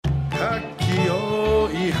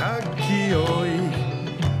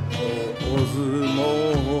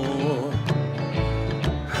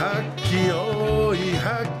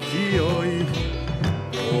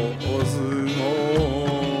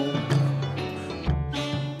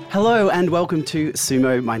Hello and welcome to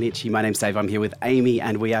Sumo Mainichi. My name's Dave. I'm here with Amy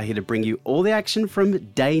and we are here to bring you all the action from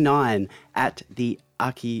day 9 at the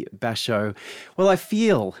Aki Basho. Well, I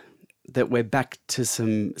feel that we're back to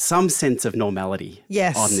some sense of normality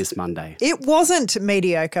on this Monday. It wasn't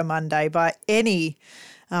mediocre Monday by any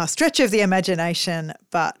stretch of the imagination,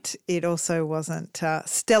 but it also wasn't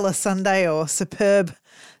stellar Sunday or superb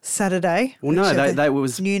Saturday. Well, no, they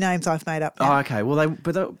was new names I've made up now. Oh, okay. Well,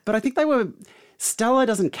 but I think they were. Stellar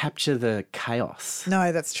doesn't capture the chaos.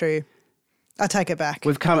 No, that's true. I take it back.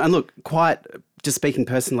 We've come, and look, just speaking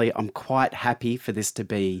personally, I'm quite happy for this to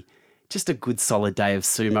be just a good solid day of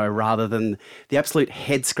sumo rather than the absolute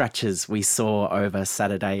head scratches we saw over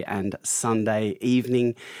Saturday and Sunday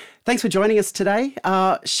evening. Thanks for joining us today.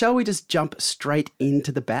 Shall we just jump straight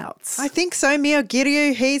into the bouts? I think so.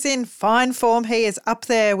 Miogiryu, he's in fine form. He is up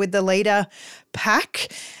there with the leader pack,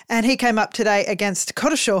 and he came up today against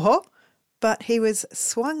Koroshoho, but he was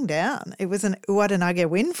swung down. It was an Uwadanage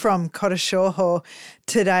win from Koroshoho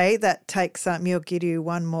today. That takes Miogiryu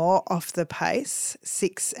one more off the pace,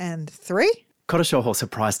 6-3. Koroshoho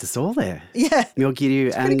surprised us all there. Yeah.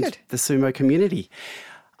 Miogiryu and the sumo community.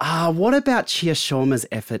 What about Chiyoshoma's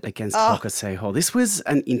effort against Hokuseiho? This was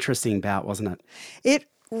an interesting bout, wasn't it? It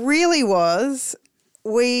really was.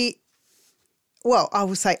 I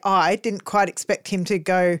will say I didn't quite expect him to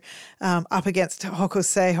go up against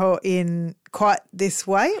Hokuseiho in quite this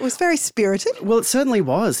way. It was very spirited. Well, it certainly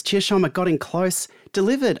was. Chiyoshima got in close,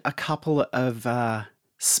 delivered a couple of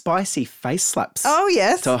spicy face slaps. Oh,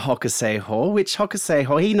 yes. To Hokuseiho, which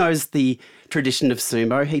Hokuseiho, he knows the tradition of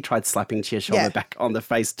sumo. He tried slapping Chiyoshima back on the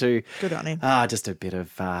face too. Good on him. Just a bit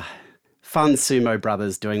of fun sumo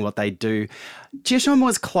brothers doing what they do. Chiyoshima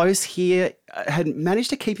was close here, had managed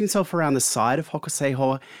to keep himself around the side of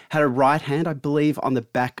Hokuseiho, had a right hand, I believe, on the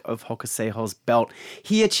back of Hokuseiho's belt.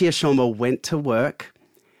 Here, Chiyoshima went to work,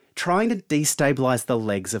 trying to destabilise the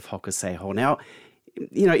legs of Hokuseiho. Now,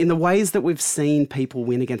 you know, in the ways that we've seen people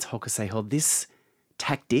win against Hokuseiho, this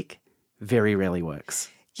tactic very rarely works.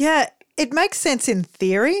 Yeah, it makes sense in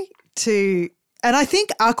theory and I think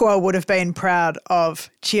Aqua would have been proud of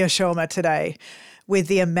Chiyoshima today with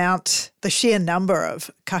the sheer number of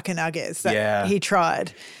kakanages that he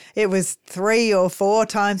tried. It was 3 or 4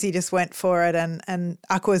 times he just went for it, and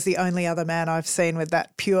Aqua's the only other man I've seen with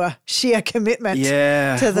that pure sheer commitment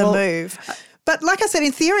to the move. But like I said,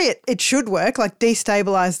 in theory, it should work, like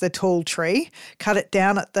destabilise the tall tree, cut it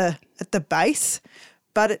down at the base,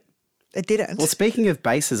 but it didn't. Well, speaking of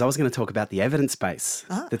bases, I was going to talk about the evidence base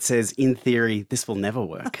that says, in theory, this will never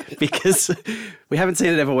work because we haven't seen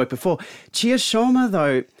it ever work before. Chiyoshima,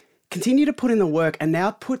 though, continued to put in the work and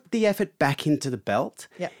now put the effort back into the belt.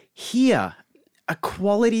 Yep. Here, a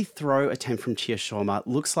quality throw attempt from Chiyoshima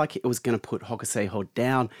looks like it was going to put Hokuseiho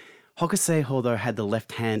down. Hokuseiho, though, had the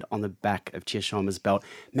left hand on the back of Chiyoshima's belt,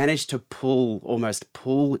 managed to almost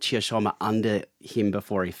pull Chiyoshima under him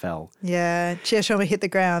before he fell. Yeah, Chiyoshima hit the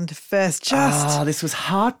ground first, this was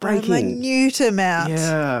heartbreaking. A minute amount.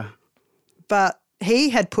 Yeah. But he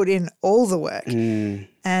had put in all the work.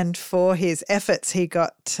 And for his efforts, he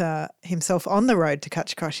got himself on the road to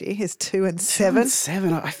Kachikoshi, his 2-7.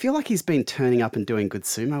 2-7. I feel like he's been turning up and doing good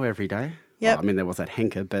sumo every day. Yep. Well, I mean, there was that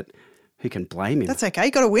Henker, but who can blame him? That's okay.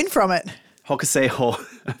 You got to win from it. Hokuseiho,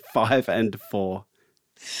 5-4.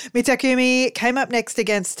 Mitakumi came up next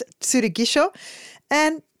against Tsurugisho.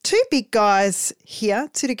 And 2 big guys here.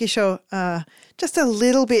 Tsurugisho just a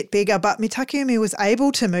little bit bigger, but Mitakumi was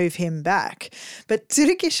able to move him back. But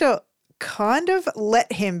Tsurugisho kind of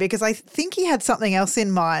let him because I think he had something else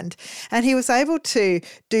in mind, and he was able to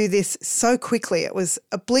do this so quickly. It was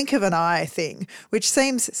a blink of an eye thing, which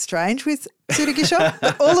seems strange with Tsurugisho,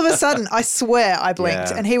 but all of a sudden, I swear I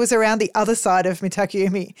blinked and he was around the other side of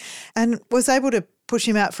Mitakumi and was able to push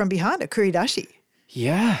him out from behind a kuridashi.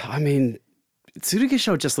 Yeah, I mean,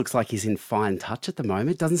 Tsurugisho just looks like he's in fine touch at the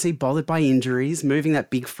moment. Doesn't seem bothered by injuries, moving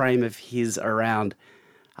that big frame of his around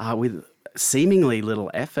with seemingly little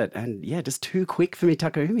effort, and just too quick for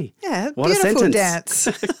Mitakumi. Yeah, what beautiful a dance.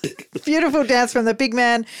 Beautiful dance from the big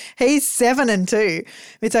man. He's 7-2.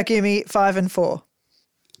 Mitakumi 5-4.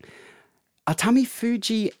 Atami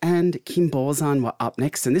Fuji and Kimbozan were up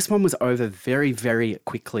next, and this one was over very, very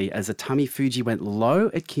quickly as Atami Fuji went low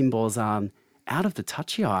at Kimbozan out of the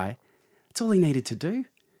touchy eye. That's all he needed to do.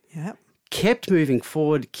 Yeah. Kept moving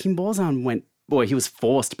forward. Kimbozan he was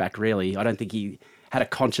forced back, really. I don't think he had a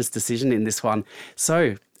conscious decision in this one.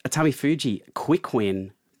 So Atami Fuji, quick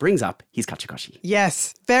win, brings up his Kachikoshi.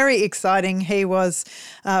 Yes, very exciting. He was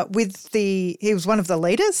he was one of the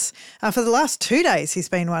leaders. For the last 2 days, he's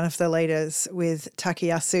been one of the leaders with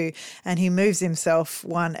Takayasu, and he moves himself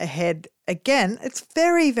one ahead again, it's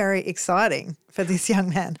very, very exciting for this young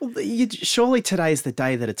man. Well, surely today's the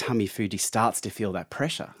day that Atami Fuji starts to feel that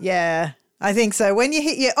pressure. Yeah, I think so. When you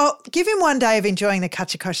hit give him one day of enjoying the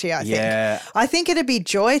Kachikoshi, I think. Yeah. I think it'd be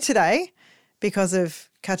joy today because of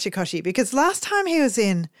Kachikoshi. Because last time he was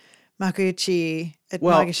in Makuuchi at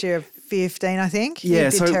Maegashira 15, I think. Yeah,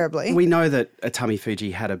 he did terribly. We know that Atami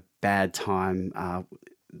Fuji had a bad time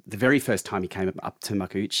the very first time he came up to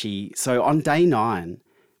Makuuchi. So on day 9,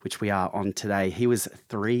 which we are on today, he was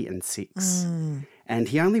 3-6. And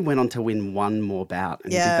he only went on to win one more bout,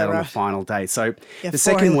 and he did that on the final day. So the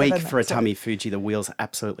second week for Atami Fuji, the wheels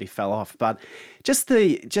absolutely fell off. But just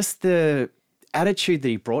the attitude that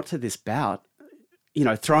he brought to this bout, you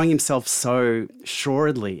know, throwing himself so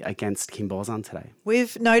assuredly against Kim Bo-san today.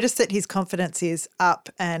 We've noticed that his confidence is up,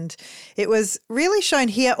 and it was really shown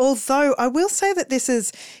here, although I will say that this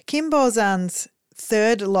is Kim Bo-san's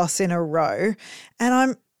 3rd loss in a row, and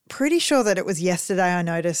I'm pretty sure that it was yesterday I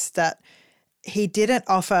noticed that he didn't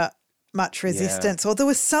offer much resistance, or there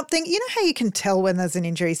was something, you know how you can tell when there's an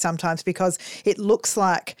injury sometimes because it looks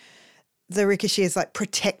like the Rikishi is like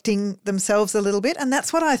protecting themselves a little bit. And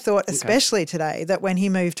that's what I thought, especially today, that when he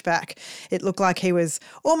moved back, it looked like he was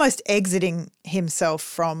almost exiting himself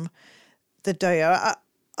from the doyo.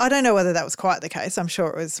 I don't know whether that was quite the case. I'm sure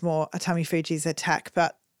it was more Atami Fuji's attack,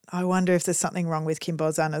 but I wonder if there's something wrong with Kim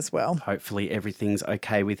Bo-san as well. Hopefully everything's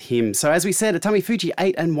okay with him. So as we said, Atami Fuji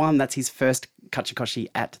 8-1. That's his first Kachikoshi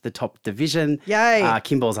at the top division. Yay.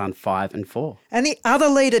 Kim Bo-san 5-4. And the other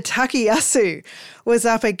leader, Takayasu, was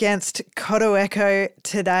up against Kotoeko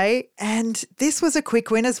today. And this was a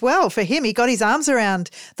quick win as well for him. He got his arms around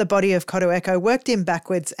the body of Kotoeko, worked him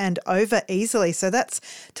backwards and over easily. So that's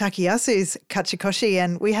Takayasu's Kachikoshi.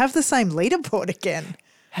 And we have the same leaderboard again.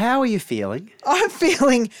 How are you feeling? I'm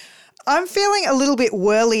feeling a little bit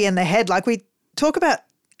whirly in the head. Like we talk about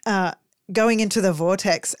going into the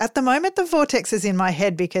vortex. At the moment, the vortex is in my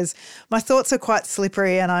head because my thoughts are quite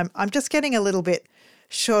slippery, and I'm just getting a little bit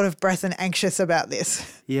short of breath and anxious about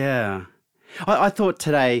this. Yeah. I thought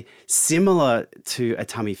today, similar to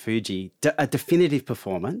Atami Fuji, a definitive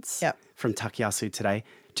performance from Takayasu today.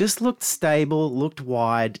 Just looked stable, looked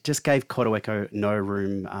wide, just gave Kotoeko no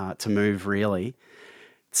room to move, really.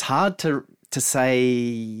 It's hard to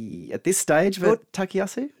say at this stage, but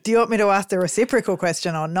Takayasu? Do you want me to ask the reciprocal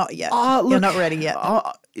question or not yet? You're not ready yet.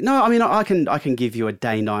 No, I mean, I can give you a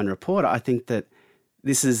day 9 report. I think that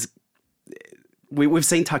this is we've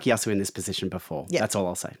seen Takayasu in this position before. Yep. That's all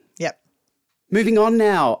I'll say. Yep. Moving on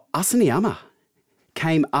now, Asaniyama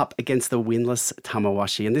came up against the winless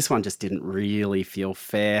Tamawashi, and this one just didn't really feel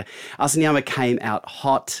fair. Asaniyama came out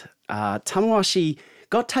hot. Tamawashi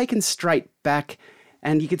got taken straight back,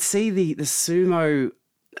 and you could see the sumo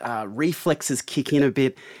reflexes kick in a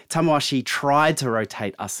bit. Tamawashi tried to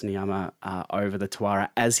rotate Asaniyama over the Tawara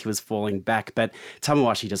as he was falling back, but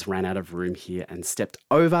Tamawashi just ran out of room here and stepped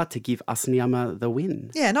over to give Asaniyama the win.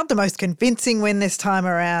 Yeah, not the most convincing win this time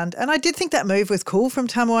around. And I did think that move was cool from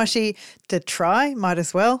Tamawashi to try, might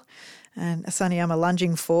as well. And Asaniyama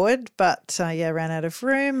lunging forward, but ran out of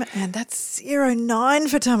room. And that's 0-9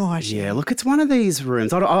 for Tamawashi. Yeah, look, it's one of these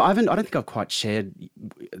rooms. I don't think I've quite shared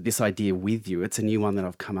this idea with you. It's a new one that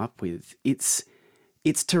I've come up with. It's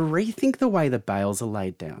to rethink the way the bales are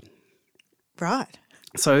laid down. Right.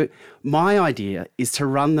 So my idea is to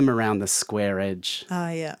run them around the square edge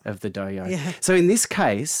of the doyo. Yeah. So in this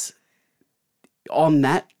case, on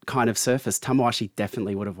that kind of surface, Tamawashi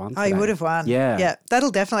definitely would have won today. Oh, he would have won. Yeah. Yeah, that'll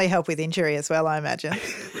definitely help with injury as well, I imagine.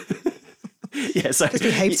 Yeah, so just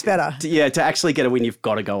be heaps better. To actually get a win, you've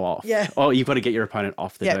got to go off. Yeah. Or you've got to get your opponent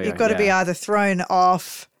off the doyo. You've got to be either thrown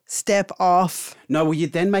off, step off. No, well, you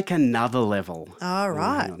then make another level. Oh,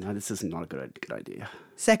 right. No, this is not a good idea.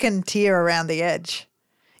 Second tier around the edge.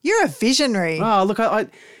 You're a visionary. Oh, look,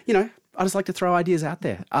 I just like to throw ideas out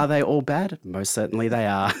there. Are they all bad? Most certainly they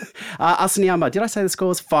are. Asaniyama, did I say the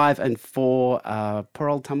scores? 5-4. Poor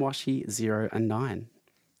old Tamawashi, 0-9.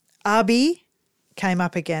 Abi came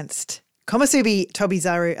up against Komusubi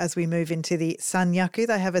Tobizaru as we move into the Sanyaku.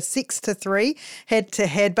 They have a 6-3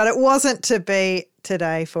 head-to-head, but it wasn't to be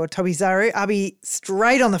today for Tobizaru. Abi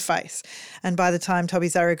straight on the face. And by the time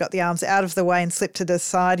Tobizaru got the arms out of the way and slipped to the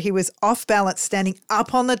side, he was off balance, standing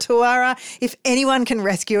up on the Tawara. If anyone can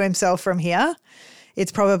rescue himself from here,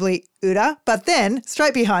 it's probably Ura. But then,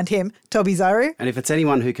 straight behind him, Tobizaru. And if it's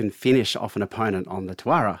anyone who can finish off an opponent on the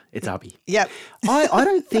Tawara, it's Abi. Yep. I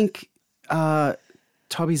don't think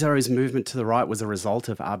Tobizaru's movement to the right was a result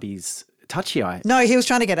of Abi's tachiai. No, he was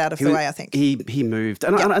trying to get out of the way, I think. He moved.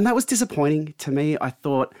 And that was disappointing to me. I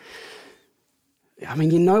thought, I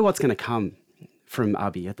mean, you know what's going to come from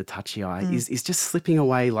Abi at the tachiai is just slipping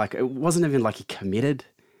away. Like it wasn't even like he committed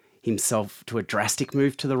himself to a drastic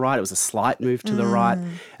move to the right. It was a slight move to the right.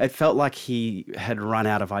 It felt like he had run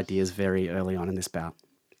out of ideas very early on in this bout.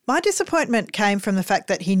 My disappointment came from the fact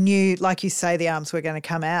that he knew, like you say, the arms were going to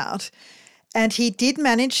come out, and he did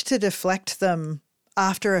manage to deflect them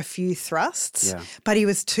after a few thrusts, but he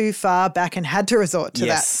was too far back and had to resort to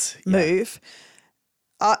that move.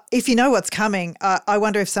 If you know what's coming, I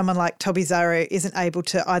wonder if someone like Tobizaru isn't able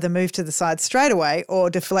to either move to the side straight away or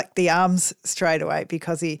deflect the arms straight away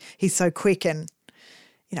because he's so quick and,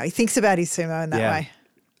 he thinks about his sumo in that way.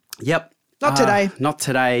 Yep. Not today. Not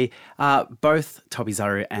today. Both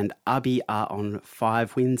Tobizaru and Abi are on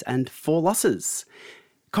 5 wins and 4 losses.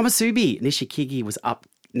 Komusubi Nishikigi was up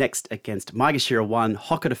next against Maegashira 1,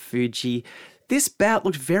 Hokuto Fuji. This bout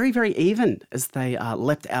looked very, very even as they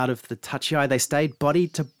leapt out of the tachiai. They stayed body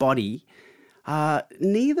to body.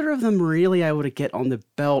 Neither of them really able to get on the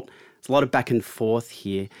belt. There's a lot of back and forth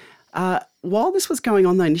here. While this was going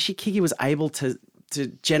on, though, Nishikigi was able to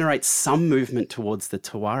generate some movement towards the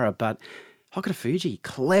Tawara, but Hokuto Fuji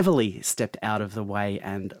cleverly stepped out of the way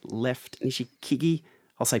and left Nishikigi,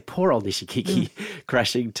 I'll say poor old Nishikigi,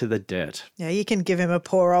 crashing to the dirt. Yeah, you can give him a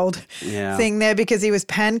poor old thing there because he was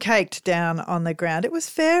pancaked down on the ground. It was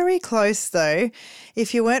very close though.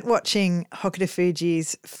 If you weren't watching Hokuto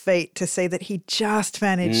Fuji's feet to see that he just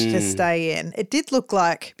managed to stay in, it did look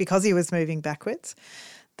like, because he was moving backwards,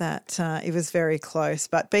 that it was very close.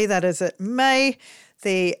 But be that as it may,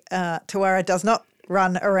 the Tawara does not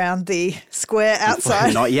run around the square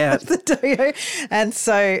outside Not yet. of the dojo. And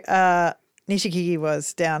so Nishikigi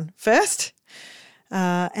was down first,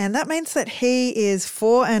 and that means that he is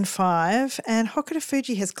 4 and 5, and Hokuto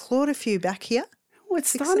Fuji has clawed a few back here. Well,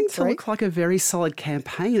 it's starting to look like a very solid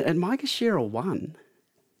campaign, and Maegashira won.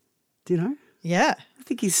 Do you know? Yeah. I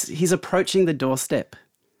think he's approaching the doorstep.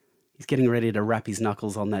 He's getting ready to wrap his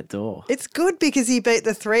knuckles on that door. It's good because he beat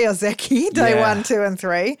the 3 Ozeki, day 1, 2 and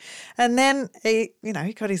 3, and then he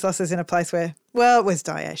got his losses in a place where, well, it was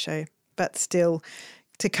Daisho, but still,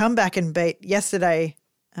 to come back and beat yesterday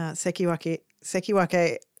Sekiwake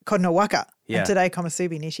Kodonowaka and today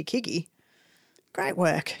Komusubi Nishikigi. Great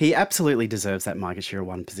work. He absolutely deserves that Maegashira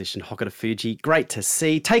 1 position. Hokuto Fuji, great to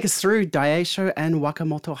see. Take us through Daisho and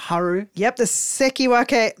Wakamoto Haru. Yep, the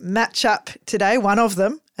Sekiwake matchup today, one of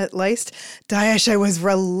them at least. Daisho was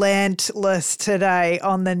relentless today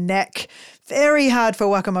on the neck. Very hard for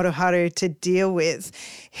Wakamoto Haru to deal with.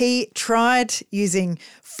 He tried using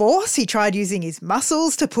force. He tried using his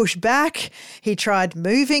muscles to push back. He tried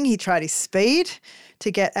moving. He tried his speed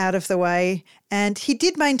to get out of the way. And he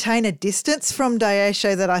did maintain a distance from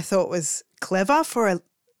Daisho that I thought was clever for a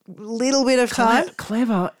little bit of time.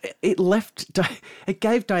 Clever. It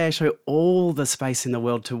gave Daisho all the space in the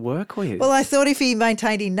world to work with. Well, I thought if he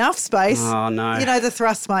maintained enough space, the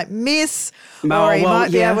thrust might miss or he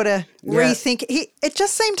might be able to rethink. It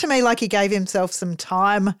just seemed to me like he gave himself some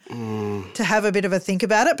time to have a bit of a think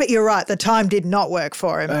about it. But you're right, the time did not work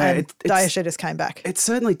for him and Daisho just came back. It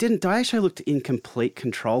certainly didn't. Daisho looked in complete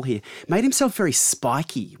control here. Made himself very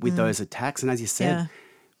spiky with those attacks. And as you said,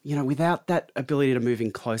 without that ability to move in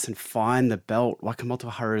close and find the belt, Wakamoto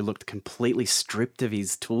Haru looked completely stripped of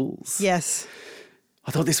his tools. Yes.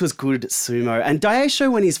 I thought this was good sumo. And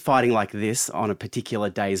Daisho, when he's fighting like this on a particular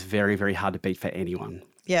day, is very, very hard to beat for anyone.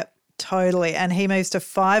 Yep, totally. And he moves to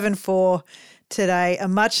 5 and 4 today. A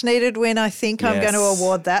much-needed win, I think. I'm going to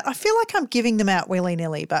award that. I feel like I'm giving them out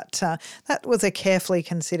willy-nilly, but that was a carefully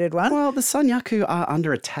considered one. Well, the Sanyaku are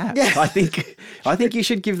under attack. Yeah. I think you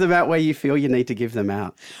should give them out where you feel you need to give them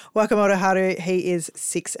out. Wakamoto Haru, he is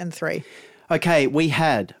 6 and 3. Okay, we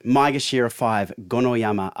had Maegashira 5,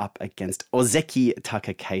 Gonoyama up against Ozeki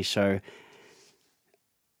Takakeisho.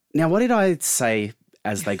 Now, what did I say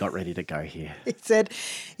as they got ready to go here?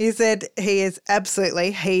 He said he is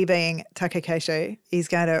absolutely, he being Takakeisho, he's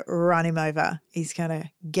going to run him over. He's going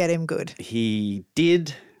to get him good. He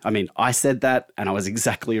did. I mean, I said that and I was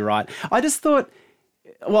exactly right. I just thought,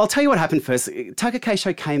 well, I'll tell you what happened first.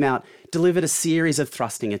 Takakeisho came out, delivered a series of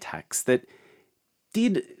thrusting attacks that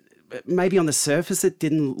did, maybe on the surface, it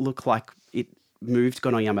didn't look like it moved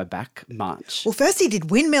Gonoyama back much. Well, first he did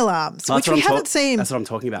windmill arms, which we haven't seen. That's what I'm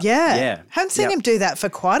talking about. Yeah. Haven't seen him do that for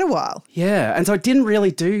quite a while. Yeah, and so it didn't really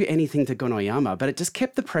do anything to Gonoyama, but it just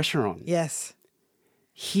kept the pressure on. Yes.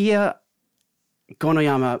 Here,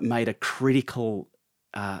 Gonoyama made a critical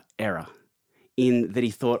error in that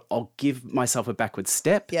he thought, I'll give myself a backward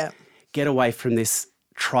step, get away from this,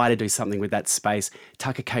 try to do something with that space.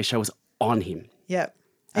 Takakeisho was on him. Yep.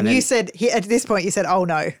 And then, you said, at this point, you said, oh,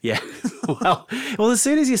 no. yeah. well, as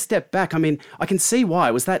soon as you step back, I mean, I can see why.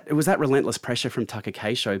 It was that relentless pressure from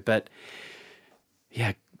Takakeisho, but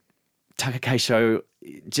yeah, Takakeisho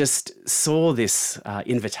just saw this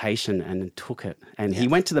invitation and took it. And he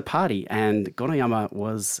went to the party, and Gonoyama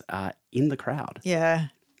was in the crowd. Yeah,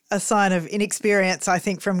 a sign of inexperience, I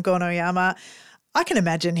think, from Gonoyama. I can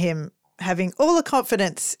imagine him having all the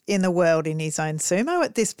confidence in the world in his own sumo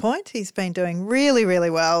at this point. He's been doing really,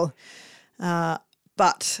 really well.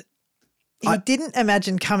 But he didn't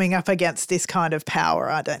imagine coming up against this kind of power,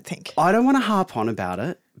 I don't think. I don't want to harp on about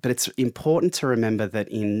it, but it's important to remember that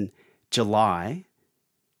in July,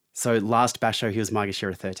 so last basho, he was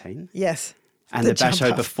Maegashira 13. Yes. And the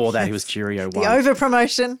basho before that, he was Juryo 1. The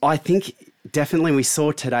over-promotion. I think definitely we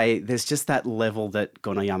saw today there's just that level that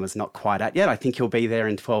Gonoyama's not quite at yet. I think he'll be there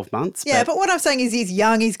in 12 months. Yeah, but what I'm saying is he's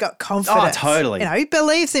young, he's got confidence. Oh, totally. You know, he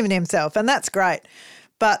believes in himself, and that's great.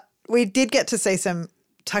 But we did get to see some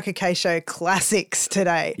Takakeisho classics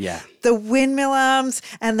today. Yeah. The windmill arms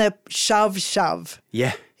and the shove.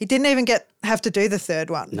 Yeah. He didn't even have to do the third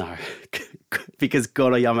one. No, because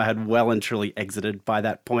Gonoyama had well and truly exited by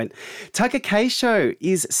that point. Takakeisho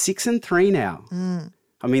is 6-3 now.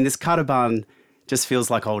 I mean, this Karaban just feels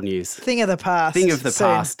like old news. Thing of the past.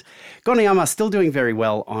 Past. Gonoyama still doing very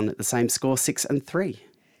well on the same score, 6-3.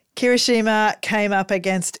 Kirishima came up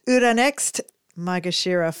against Ura next,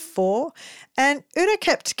 Maegashira 4. And Ura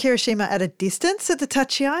kept Kirishima at a distance at the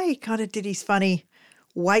tachiai. He kind of did his funny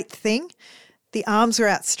weight thing. The arms were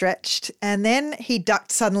outstretched, and then he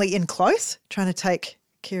ducked suddenly in close, trying to take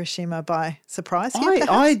Kirishima by surprise here,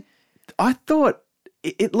 I thought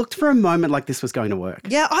it looked for a moment like this was going to work.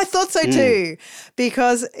 Yeah, I thought so too,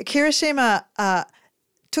 because Kirishima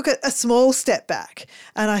took a small step back,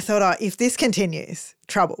 and I thought, if this continues,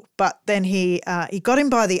 trouble. But then he got him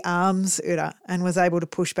by the arms, Ura, and was able to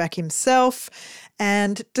push back himself.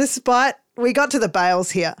 And despite we got to the bales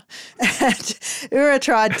here, and Ura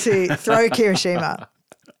tried to throw Kirishima.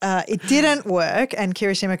 It didn't work, and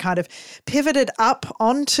Kirishima kind of pivoted up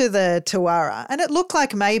onto the Tawara, and it looked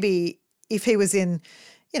like maybe if he was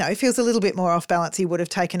if he was a little bit more off balance, he would have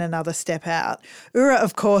taken another step out. Ura,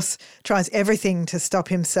 of course, tries everything to stop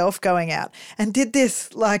himself going out, and did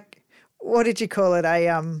this like, what did you call it?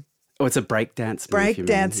 It's a breakdance move.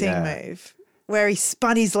 Breakdancing move, where he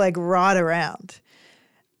spun his leg right around.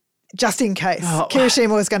 Just in case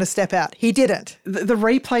Kirishima was going to step out. He didn't. The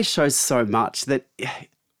replay shows so much that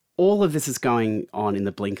all of this is going on in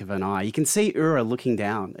the blink of an eye. You can see Ura looking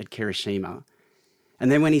down at Kirishima. And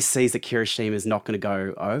then when he sees that Kirishima is not going to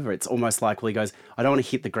go over, it's almost like, well, he goes, I don't want to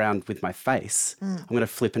hit the ground with my face. I'm going to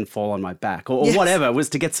flip and fall on my back or whatever. It was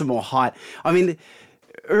to get some more height. I mean,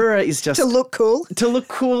 Ura is just... To look cool. To look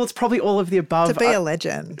cool. It's probably all of the above. To be a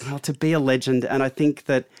legend. Well, to be a legend. And I think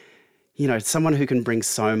that, someone who can bring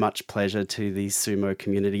so much pleasure to the sumo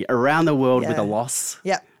community around the world with a loss.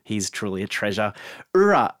 Yep. He's truly a treasure.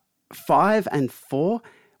 Ura, 5-4. We're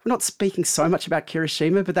not speaking so much about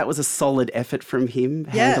Kirishima, but that was a solid effort from him,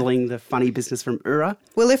 handling the funny business from Ura.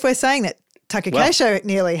 Well, if we're saying that Takakeisho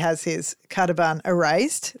nearly has his karaban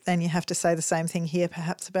erased, then you have to say the same thing here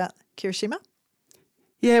perhaps about Kirishima.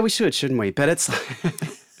 Yeah, we should, shouldn't we? But it's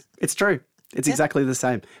it's true. It's exactly the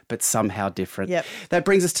same, but somehow different. Yep. That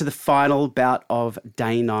brings us to the final bout of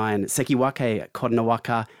day 9. Sekiwake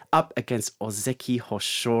Koronowaka up against Ozeki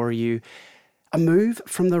Hoshoryu. A move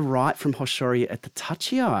from the right from Hoshoryu at the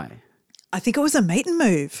tachiai. I think it was a meet and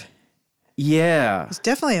move. Yeah. It was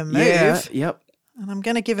definitely a move. Yeah, yep. And I'm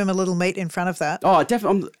going to give him a little meet in front of that. Oh,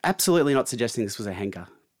 definitely. I'm absolutely not suggesting this was a henka.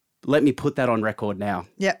 Let me put that on record now.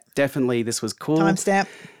 Yep. Definitely this was cool.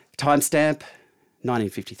 Timestamp,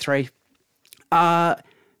 1953. That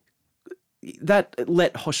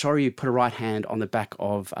let Hoshoryu put a right hand on the back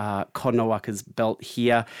of Koronowaka's belt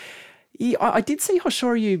here. I did see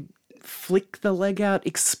Hoshoryu flick the leg out,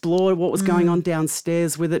 explore what was going on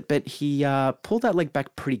downstairs with it, but he pulled that leg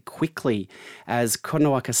back pretty quickly as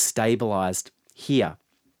Koronowaka stabilised here.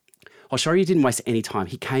 Hoshoryu didn't waste any time.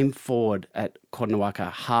 He came forward at Koronowaka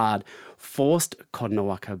hard, forced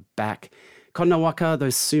Koronowaka back. Koronowaka,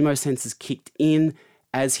 those sumo senses kicked in.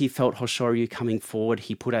 As he felt Hoshoryu coming forward,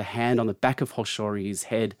 he put a hand on the back of Hoshoryu's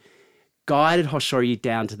head, guided Hoshoryu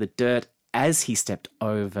down to the dirt as he stepped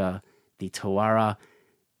over the Tawara.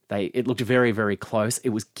 It looked very, very close. It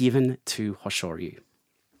was given to Hoshoryu.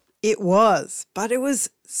 It was, but it was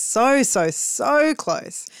so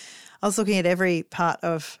close. I was looking at every part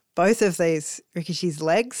of both of these Rikishi's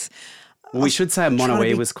legs. Well, we should say a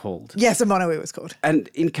monoe was called. Yes, a monoe was called. And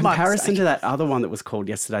in comparison to that other one that was called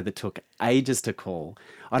yesterday that took ages to call,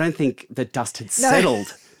 I don't think the dust had settled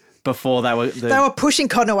before they were... They were pushing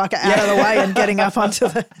Konowaka out of the way and getting up onto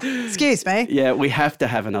the... Excuse me. Yeah, we have to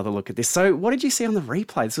have another look at this. So what did you see on the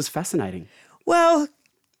replay? This was fascinating. Well,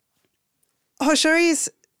 Hoshori's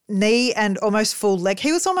knee and almost full leg,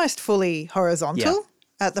 he was almost fully horizontal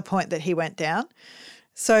at the point that he went down.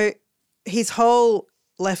 So his whole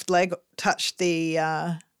left leg touched the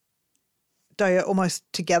doya almost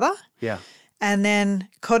together. Yeah. And then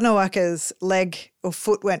Konowaka's leg or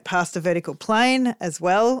foot went past the vertical plane as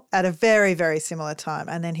well at a very, very similar time.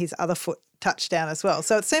 And then his other foot touched down as well.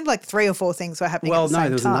 So it seemed like 3 or 4 things were happening at the same time. Well, no,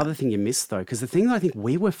 there was another thing you missed though, because the thing that I think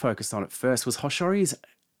we were focused on at first was Hoshori's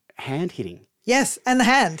hand hitting. Yes, and the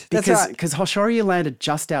hand. That's right. Because Hoshori landed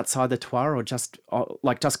just outside the toa or just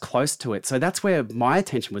close to it. So that's where my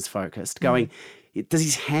attention was focused, going, does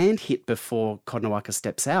his hand hit before Konowaka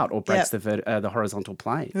steps out or breaks the horizontal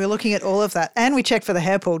plane? We were looking at all of that. And we checked for the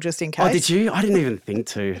hair pull just in case. Oh, did you? I didn't even think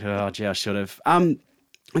to. Oh, gee, I should have.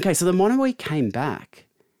 Okay, so the monomoi came back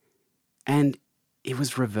and it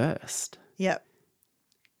was reversed. Yep.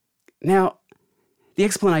 Now, the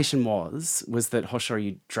explanation was that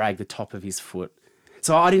Hoshori dragged the top of his foot.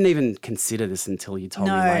 So I didn't even consider this until you told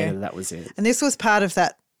me later that was it. And this was part of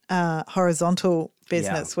that horizontal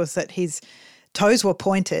business was that his toes were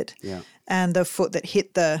pointed and the foot that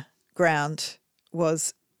hit the ground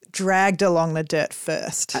was dragged along the dirt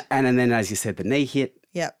first. And then, as you said, the knee hit.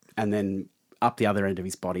 Yep. And then up the other end of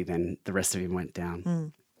his body, then the rest of him went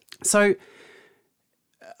down. So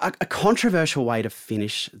a controversial way to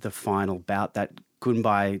finish the final bout, that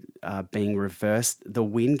Gunbai being reversed, the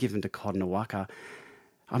win given to Konowaka.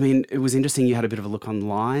 I mean, it was interesting. You had a bit of a look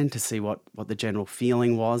online to see what the general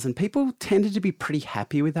feeling was, and people tended to be pretty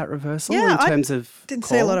happy with that reversal in terms of didn't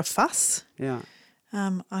see a lot of fuss. Yeah.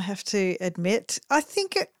 I have to admit, I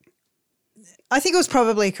think it was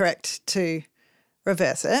probably correct to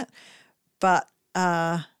reverse it, but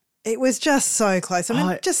it was just so close. I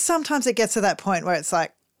mean, just sometimes it gets to that point where it's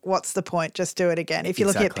like, what's the point? Just do it again. If you're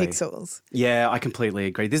looking at pixels. Yeah, I completely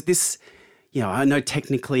agree. This, I know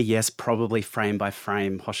technically, yes, probably frame by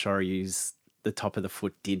frame, Hoshori's the top of the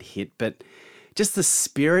foot did hit, but just the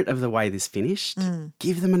spirit of the way this finished,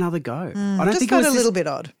 give them another go. I don't think it was a little bit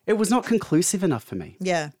odd. It was not conclusive enough for me.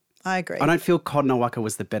 Yeah, I agree. I don't feel Konowaka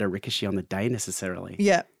was the better Rikishi on the day necessarily.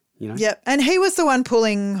 Yeah. You know? Yep. And he was the one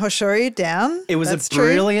pulling Hoshori down. It was a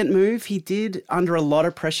brilliant move. He did under a lot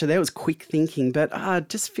of pressure there. It was quick thinking, but I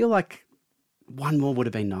just feel like one more would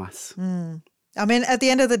have been nice. I mean, at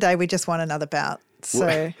the end of the day, we just want another bout.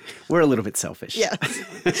 So we're a little bit selfish. Yeah.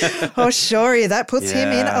 Hoshori, that puts him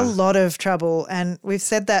in a lot of trouble. And we've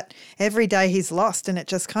said that every day he's lost and it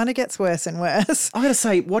just kind of gets worse and worse. I got to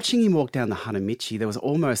say, watching him walk down the Hanamichi, there was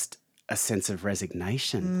almost a sense of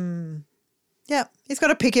resignation. Yeah, he's got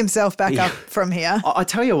to pick himself back up from here. I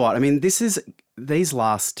tell you what, I mean, these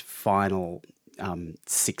last final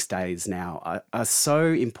 6 days now are so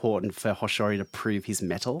important for Hoshori to prove his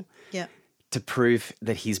mettle. Yeah. To prove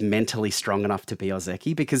that he's mentally strong enough to be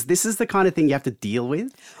Ozeki, because this is the kind of thing you have to deal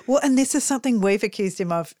with. Well, and this is something we've accused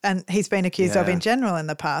him of, and he's been accused of in general in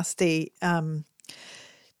the past, the when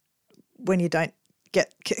you don't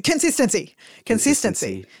get consistency.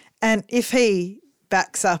 And if he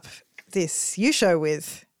backs up this Yusho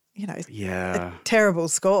with, a terrible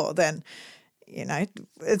score, then,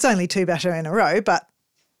 it's only 2 basho in a row, but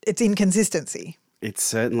it's inconsistency. It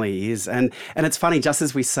certainly is. And it's funny, just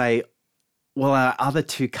as we say, well, our other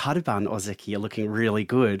 2 Karuban Ozeki are looking really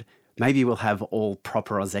good, maybe we'll have all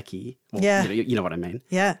proper Ozeki. Well, you know what I mean.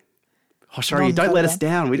 Yeah. Hoshori, don't let us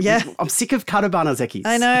down. I'm sick of Karuban Ozekis.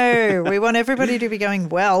 I know. We want everybody to be going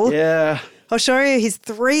well. Yeah. Hoshori, he's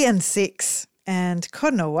 3-6. And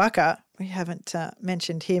Konowaka, we haven't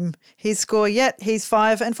mentioned his score yet. He's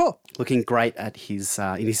 5-4. Looking great at his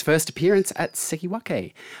in his first appearance at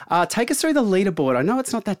Sekiwake. Take us through the leaderboard. I know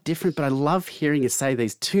it's not that different, but I love hearing you say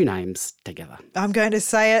these 2 names together. I'm going to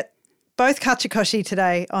say it. Both Kachikoshi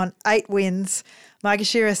today on 8 wins.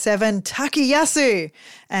 Maegashira 7, Takayasu,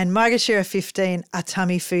 and Maegashira 15,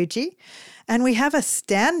 Atami Fuji. And we have a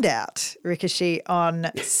standout Rikishi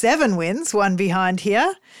on 7 wins, one behind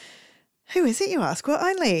here. Who is it, you ask? Well,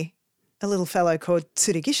 only a little fellow called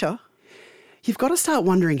Tsurugisho. You've got to start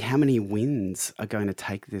wondering how many wins are going to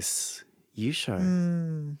take this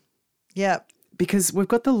Yusho. Yeah. Because we've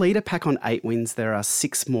got the leader pack on 8 wins. There are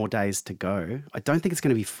 6 more days to go. I don't think it's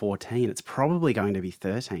going to be 14. It's probably going to be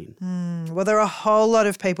 13. Well, there are a whole lot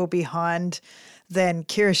of people behind then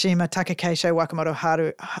Kirishima, Takakeisho, Wakamoto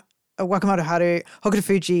Haru, Hokuto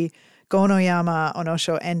Fuji, Gonoyama,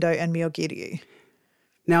 Onosho, Endo, and Myogiryu.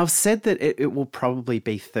 Now, I've said that it will probably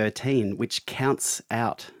be 13, which counts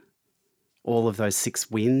out all of those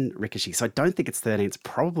 6-win Rikishi. So I don't think it's 13. It's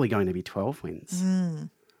probably going to be 12 wins.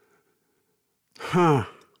 Huh.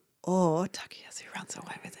 Or Takayasu runs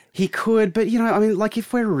away with it. He could, but, I mean, like,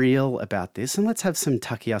 if we're real about this, and let's have some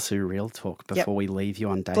Takayasu real talk before we leave you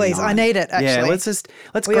on day 9. Please, I need it, actually. Yeah,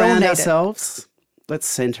 let's ground ourselves. Let's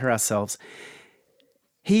center ourselves.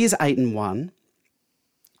 He is 8-1.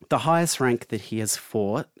 The highest rank that he has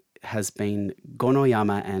fought has been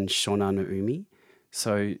Gonoyama and Shona no Umi.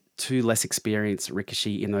 So 2 less experienced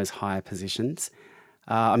Rikishi in those higher positions.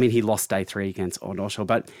 I mean, he lost day 3 against Onosho,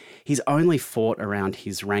 but he's only fought around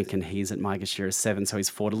his rank, and he's at Maegashira 7, so he's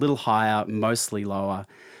fought a little higher, mostly lower.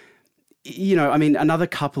 I mean, another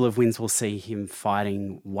couple of wins will see him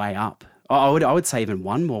fighting way up. I would say even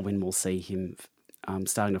one more win will see him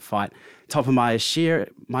starting to fight. Top of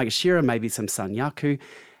Maegashira, maybe some Sanyaku.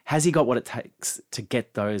 Has he got what it takes to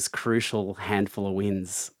get those crucial handful of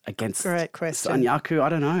wins against Sanyaku? I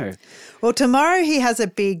don't know. Well, tomorrow he has a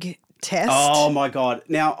big test. Oh my God!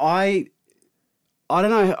 Now I don't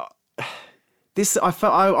know.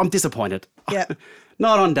 I'm disappointed. Yeah,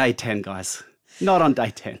 not on day 10, guys. Not on day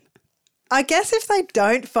 10. I guess if they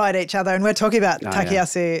don't fight each other, and we're talking about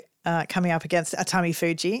Takayasu coming up against Atami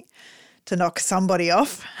Fuji to knock somebody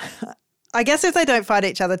off. I guess if they don't fight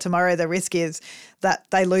each other tomorrow, the risk is that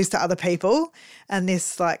they lose to other people, and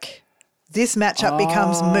this matchup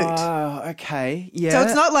becomes moot. Oh, okay. Yeah. So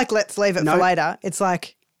it's not like let's leave it for later. It's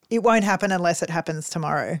like it won't happen unless it happens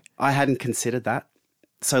tomorrow. I hadn't considered that.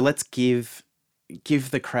 So let's give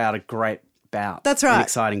the crowd a great bout. That's right. An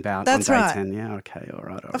exciting bout on day 10. Yeah, okay. All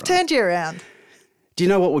right. I've turned you around. Do you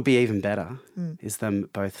know what would be even better? Is them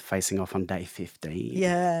both facing off on day 15.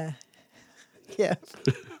 Yeah. Yeah.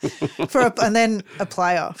 And then a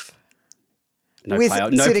playoff. No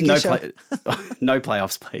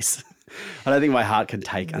playoffs, please. I don't think my heart can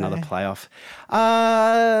take another playoff.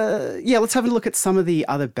 Let's have a look at some of the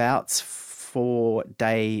other bouts for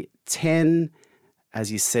day 10.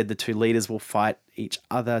 As you said, the 2 leaders will fight each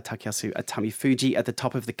other. Takayasu, Atami Fuji at the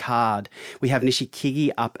top of the card. We have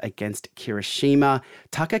Nishikigi up against Kirishima.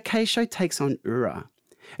 Taka Keisho takes on Ura.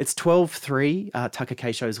 It's 12-3 Taka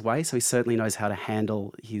Keisho's way, so he certainly knows how to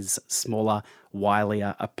handle his smaller,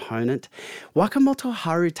 wilier opponent. Wakamoto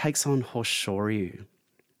Haru takes on Hoshoryu.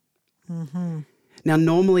 Mm-hmm. Now,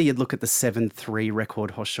 normally you'd look at the 7-3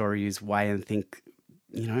 record Hoshoryu's way and think,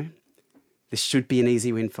 this should be an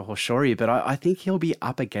easy win for Hoshoryu, but I think he'll be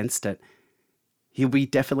up against it. He'll be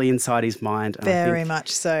definitely inside his mind. Very much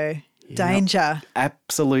so. Danger.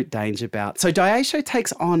 Absolute danger bout. So Daisho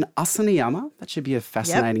takes on Asaniyama. That should be a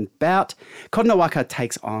fascinating bout. Kotonowaka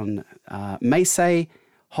takes on Meisei.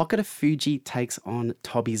 Hokuto Fuji takes on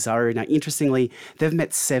Tobizaru. Now, interestingly, they've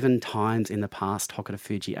met 7 times in the past, Hokuto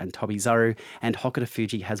Fuji and Tobizaru, and Hokuto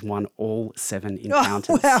Fuji has won all 7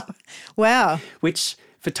 encounters. Oh, wow. Which,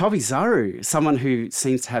 for Tobizaru, someone who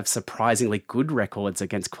seems to have surprisingly good records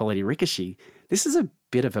against quality Rikishi, this is a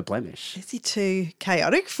bit of a blemish. Is he too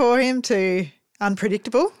chaotic for him, too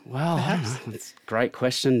unpredictable? Well, I don't know. It's a great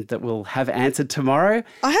question that we'll have answered tomorrow.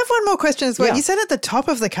 I have one more question as well. Yeah. You said at the top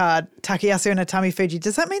of the card, Takayasu and Atami Fuji.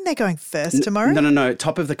 Does that mean they're going first tomorrow? No.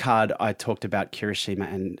 Top of the card, I talked about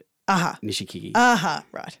Kirishima and Nishikigi.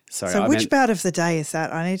 Right. So which bout of the day is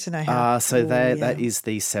that? I need to know how. That is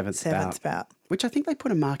the 7th bout. Which I think they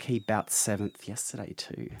put a marquee bout 7th yesterday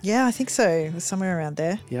too. Yeah, I think so. It was somewhere around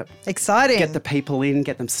there. Yep. Exciting. Get the people in,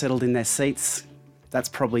 get them settled in their seats. That's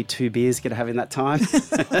probably 2 beers you're going to have in that time.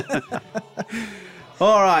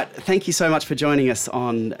 All right. Thank you so much for joining us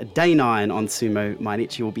on day 9 on Sumo.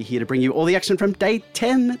 Mainichi will be here to bring you all the action from day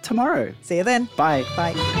 10 tomorrow. See you then. Bye.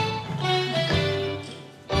 Bye.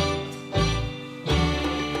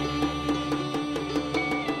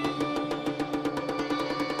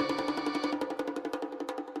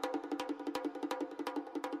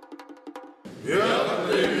 Yeah.